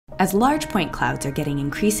As large point clouds are getting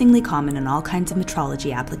increasingly common in all kinds of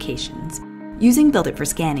metrology applications, using BuildIT for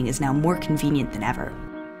scanning is now more convenient than ever.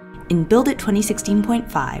 In BuildIT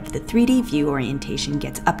 2016.5, the 3D view orientation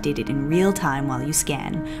gets updated in real time while you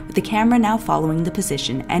scan, with the camera now following the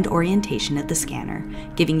position and orientation of the scanner,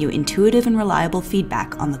 giving you intuitive and reliable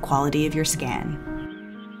feedback on the quality of your scan.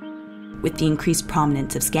 With the increased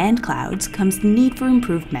prominence of scanned clouds comes the need for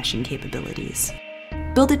improved meshing capabilities.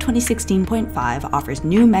 BuildIT 2016.5 offers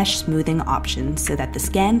new mesh smoothing options so that the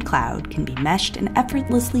scanned cloud can be meshed and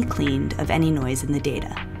effortlessly cleaned of any noise in the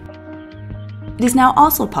data. It is now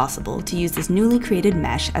also possible to use this newly created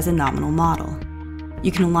mesh as a nominal model.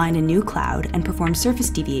 You can align a new cloud and perform surface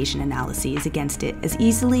deviation analyses against it as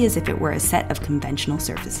easily as if it were a set of conventional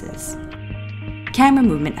surfaces. Camera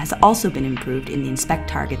movement has also been improved in the Inspect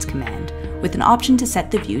Targets command, with an option to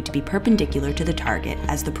set the view to be perpendicular to the target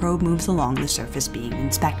as the probe moves along the surface being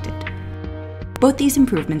inspected. Both these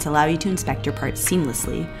improvements allow you to inspect your parts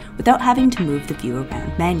seamlessly without having to move the view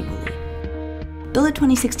around manually. BuildIT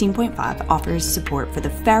 2016.5 offers support for the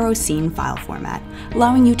FARO Scene file format,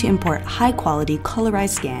 allowing you to import high-quality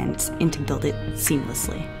colorized scans into BuildIT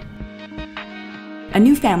seamlessly. A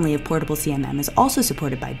new family of portable CMM is also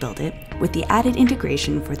supported by BuildIT, with the added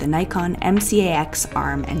integration for the Nikon MCAx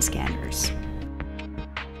arm and scanners.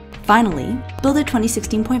 Finally, BuildIT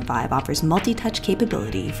 2016.5 offers multi-touch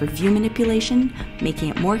capability for view manipulation, making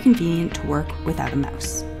it more convenient to work without a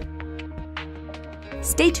mouse.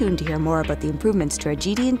 Stay tuned to hear more about the improvements to our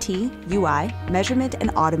GD&T, UI, measurement,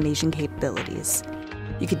 and automation capabilities.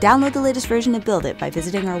 You can download the latest version of BuildIT by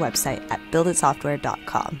visiting our website at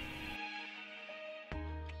builditsoftware.com.